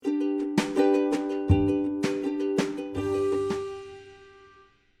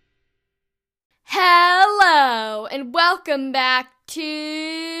and welcome back to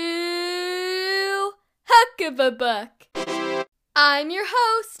Hook of a Book. I'm your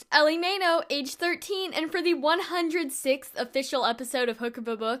host, Ellie Mano, age 13, and for the 106th official episode of Hook of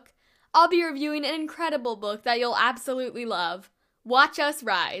a Book, I'll be reviewing an incredible book that you'll absolutely love, Watch Us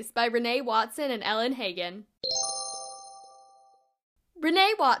Rise by Renee Watson and Ellen Hagen.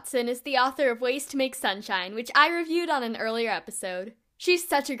 Renee Watson is the author of Ways to Make Sunshine, which I reviewed on an earlier episode. She's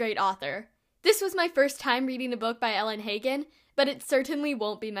such a great author. This was my first time reading a book by Ellen Hagen, but it certainly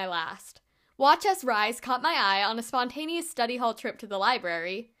won't be my last. Watch Us Rise caught my eye on a spontaneous study hall trip to the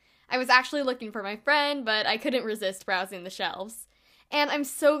library. I was actually looking for my friend, but I couldn't resist browsing the shelves. And I'm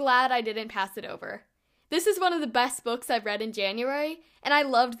so glad I didn't pass it over. This is one of the best books I've read in January, and I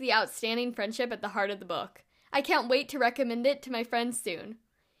loved the outstanding friendship at the heart of the book. I can't wait to recommend it to my friends soon.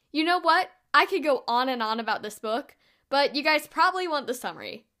 You know what? I could go on and on about this book, but you guys probably want the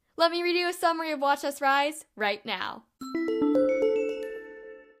summary. Let me read you a summary of Watch Us Rise right now.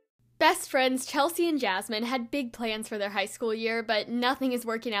 Best friends Chelsea and Jasmine had big plans for their high school year, but nothing is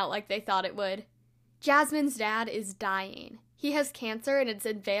working out like they thought it would. Jasmine's dad is dying. He has cancer and it's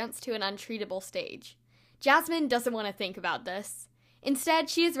advanced to an untreatable stage. Jasmine doesn't want to think about this. Instead,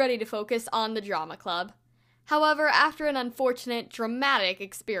 she is ready to focus on the drama club. However, after an unfortunate, dramatic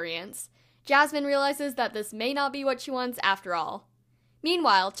experience, Jasmine realizes that this may not be what she wants after all.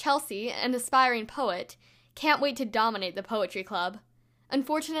 Meanwhile, Chelsea, an aspiring poet, can't wait to dominate the poetry club.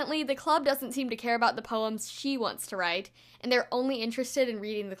 Unfortunately, the club doesn't seem to care about the poems she wants to write, and they're only interested in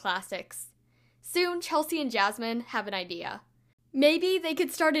reading the classics. Soon, Chelsea and Jasmine have an idea. Maybe they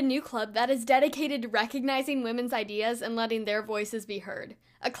could start a new club that is dedicated to recognizing women's ideas and letting their voices be heard.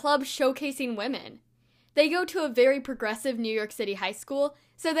 A club showcasing women. They go to a very progressive New York City high school,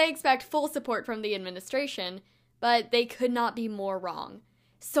 so they expect full support from the administration, but they could not be more wrong.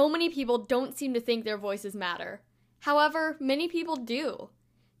 So many people don't seem to think their voices matter. However, many people do.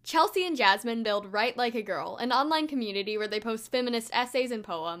 Chelsea and Jasmine build Write Like a Girl, an online community where they post feminist essays and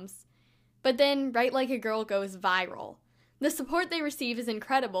poems. But then Write Like a Girl goes viral. The support they receive is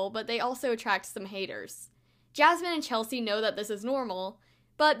incredible, but they also attract some haters. Jasmine and Chelsea know that this is normal,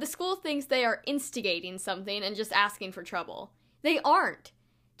 but the school thinks they are instigating something and just asking for trouble. They aren't.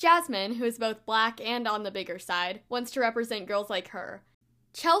 Jasmine, who is both black and on the bigger side, wants to represent girls like her.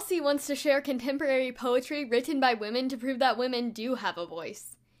 Chelsea wants to share contemporary poetry written by women to prove that women do have a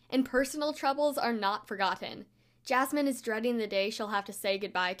voice. And personal troubles are not forgotten. Jasmine is dreading the day she'll have to say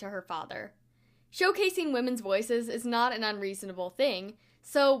goodbye to her father. Showcasing women's voices is not an unreasonable thing,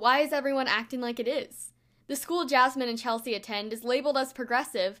 so why is everyone acting like it is? The school Jasmine and Chelsea attend is labeled as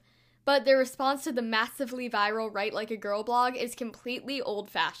progressive, but their response to the massively viral Write Like a Girl blog is completely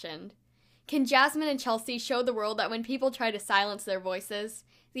old-fashioned. Can Jasmine and Chelsea show the world that when people try to silence their voices,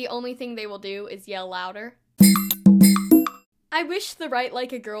 the only thing they will do is yell louder? I wish the Write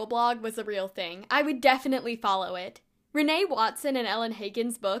Like a Girl blog was a real thing. I would definitely follow it. Renee Watson and Ellen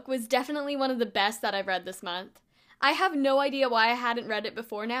Hagen's book was definitely one of the best that I've read this month. I have no idea why I hadn't read it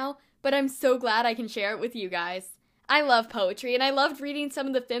before now, but I'm so glad I can share it with you guys. I love poetry, and I loved reading some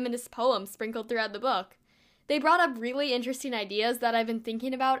of the feminist poems sprinkled throughout the book. They brought up really interesting ideas that I've been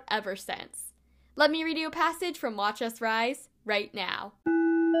thinking about ever since. Let me read you a passage from Watch Us Rise right now.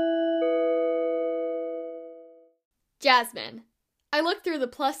 Jasmine. I look through the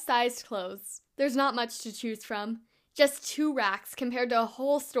plus-sized clothes. There's not much to choose from. Just 2 racks compared to a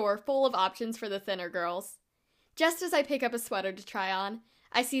whole store full of options for the thinner girls. Just as I pick up a sweater to try on,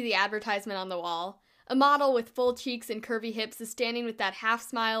 I see the advertisement on the wall. A model with full cheeks and curvy hips is standing with that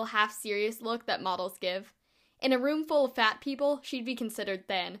half-smile, half-serious look that models give. In a room full of fat people, she'd be considered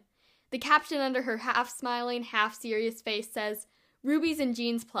thin. The caption under her half-smiling, half-serious face says, "Rubies and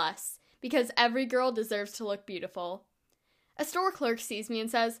Jeans Plus, because every girl deserves to look beautiful." A store clerk sees me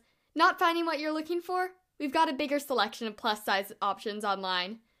and says, "Not finding what you're looking for? We've got a bigger selection of plus-size options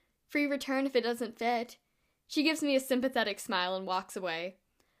online. Free return if it doesn't fit." She gives me a sympathetic smile and walks away.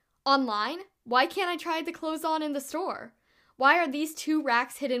 Online? Why can't I try the clothes on in the store? Why are these 2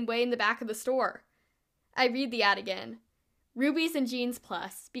 racks hidden way in the back of the store? I read the ad again. Rubies and Jeans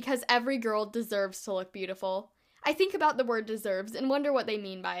Plus, because every girl deserves to look beautiful. I think about the word deserves and wonder what they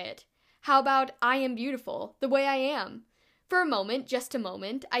mean by it. How about I am beautiful, the way I am? For a moment, just a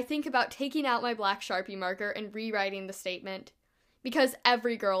moment, I think about taking out my black Sharpie marker and rewriting the statement. Because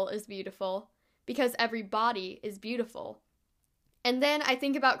every girl is beautiful. Because every body is beautiful. And then I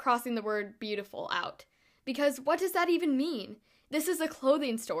think about crossing the word beautiful out. Because what does that even mean? This is a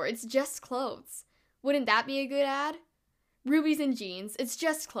clothing store, it's just clothes. Wouldn't that be a good ad? Rubies and jeans, it's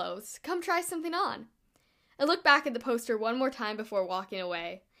just clothes. Come try something on. I look back at the poster one more time before walking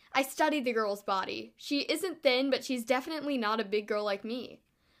away. I studied the girl's body. She isn't thin, but she's definitely not a big girl like me.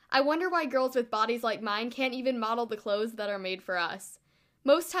 I wonder why girls with bodies like mine can't even model the clothes that are made for us.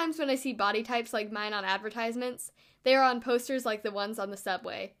 Most times when I see body types like mine on advertisements, they are on posters like the ones on the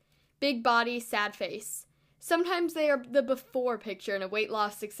subway. Big body, sad face. Sometimes they are the before picture in a weight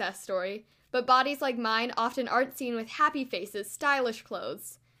loss success story, but bodies like mine often aren't seen with happy faces, stylish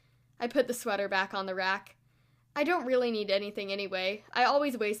clothes. I put the sweater back on the rack. I don't really need anything anyway. I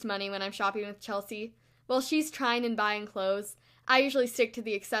always waste money when I'm shopping with Chelsea. While she's trying and buying clothes, I usually stick to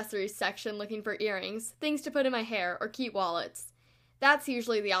the accessories section looking for earrings, things to put in my hair, or cute wallets. That's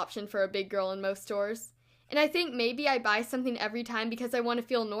usually the option for a big girl in most stores. And I think maybe I buy something every time because I want to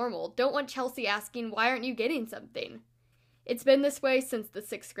feel normal. Don't want Chelsea asking, why aren't you getting something? It's been this way since the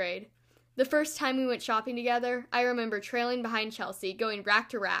 6th grade. The first time we went shopping together, I remember trailing behind Chelsea, going rack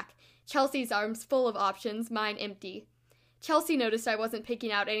to rack, Chelsea's arms full of options, mine empty. Chelsea noticed I wasn't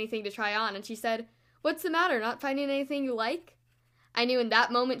picking out anything to try on, and she said, "What's the matter, not finding anything you like?" I knew in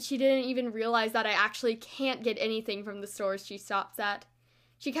that moment she didn't even realize that I actually can't get anything from the stores she stops at.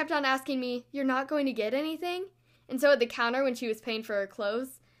 She kept on asking me, "You're not going to get anything?" And so at the counter when she was paying for her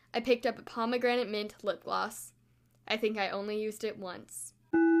clothes, I picked up a pomegranate mint lip gloss. I think I only used it once.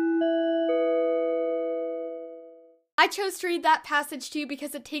 I chose to read that passage to you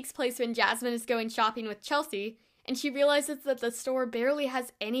because it takes place when Jasmine is going shopping with Chelsea, and she realizes that the store barely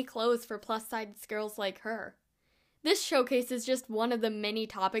has any clothes for plus-size girls like her. This showcases just one of the many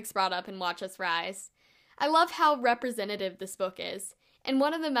topics brought up in Watch Us Rise. I love how representative this book is, and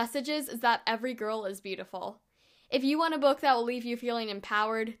one of the messages is that every girl is beautiful. If you want a book that will leave you feeling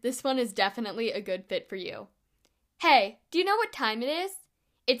empowered, this one is definitely a good fit for you. Hey, do you know what time it is?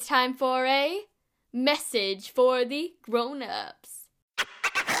 It's time for a message for the grown-ups.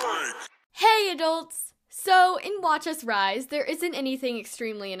 Hey, adults! So, in Watch Us Rise, there isn't anything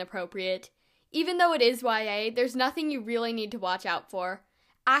extremely inappropriate. Even though it is YA, there's nothing you really need to watch out for.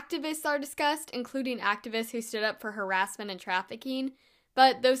 Activists are discussed, including activists who stood up for harassment and trafficking,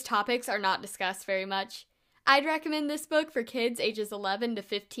 but those topics are not discussed very much. I'd recommend this book for kids ages 11 to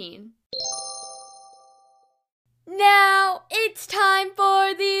 15. Now, it's time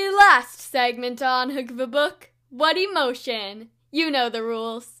for the last segment on Hook of a Book. What emotion? You know the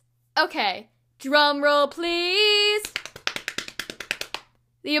rules. Okay, drum roll please.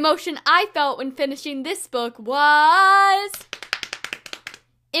 The emotion I felt when finishing this book was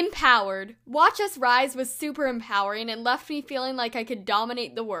empowered. Watch Us Rise was super empowering and left me feeling like I could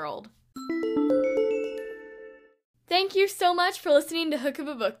dominate the world. Thank you so much for listening to Hook of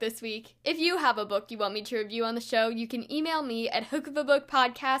a Book this week. If you have a book you want me to review on the show, you can email me at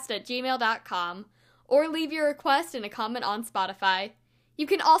hookofabookpodcast@gmail.com or leave your request in a comment on Spotify. You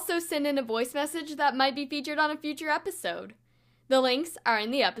can also send in a voice message that might be featured on a future episode. The links are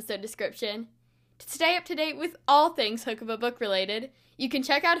in the episode description. To stay up to date with all things Hook of a Book related, you can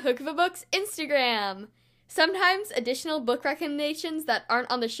check out Hook of a Book's Instagram. Sometimes additional book recommendations that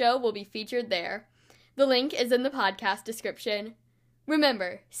aren't on the show will be featured there. The link is in the podcast description.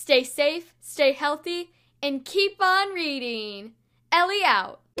 Remember, stay safe, stay healthy, and keep on reading. Ellie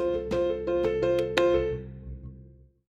out.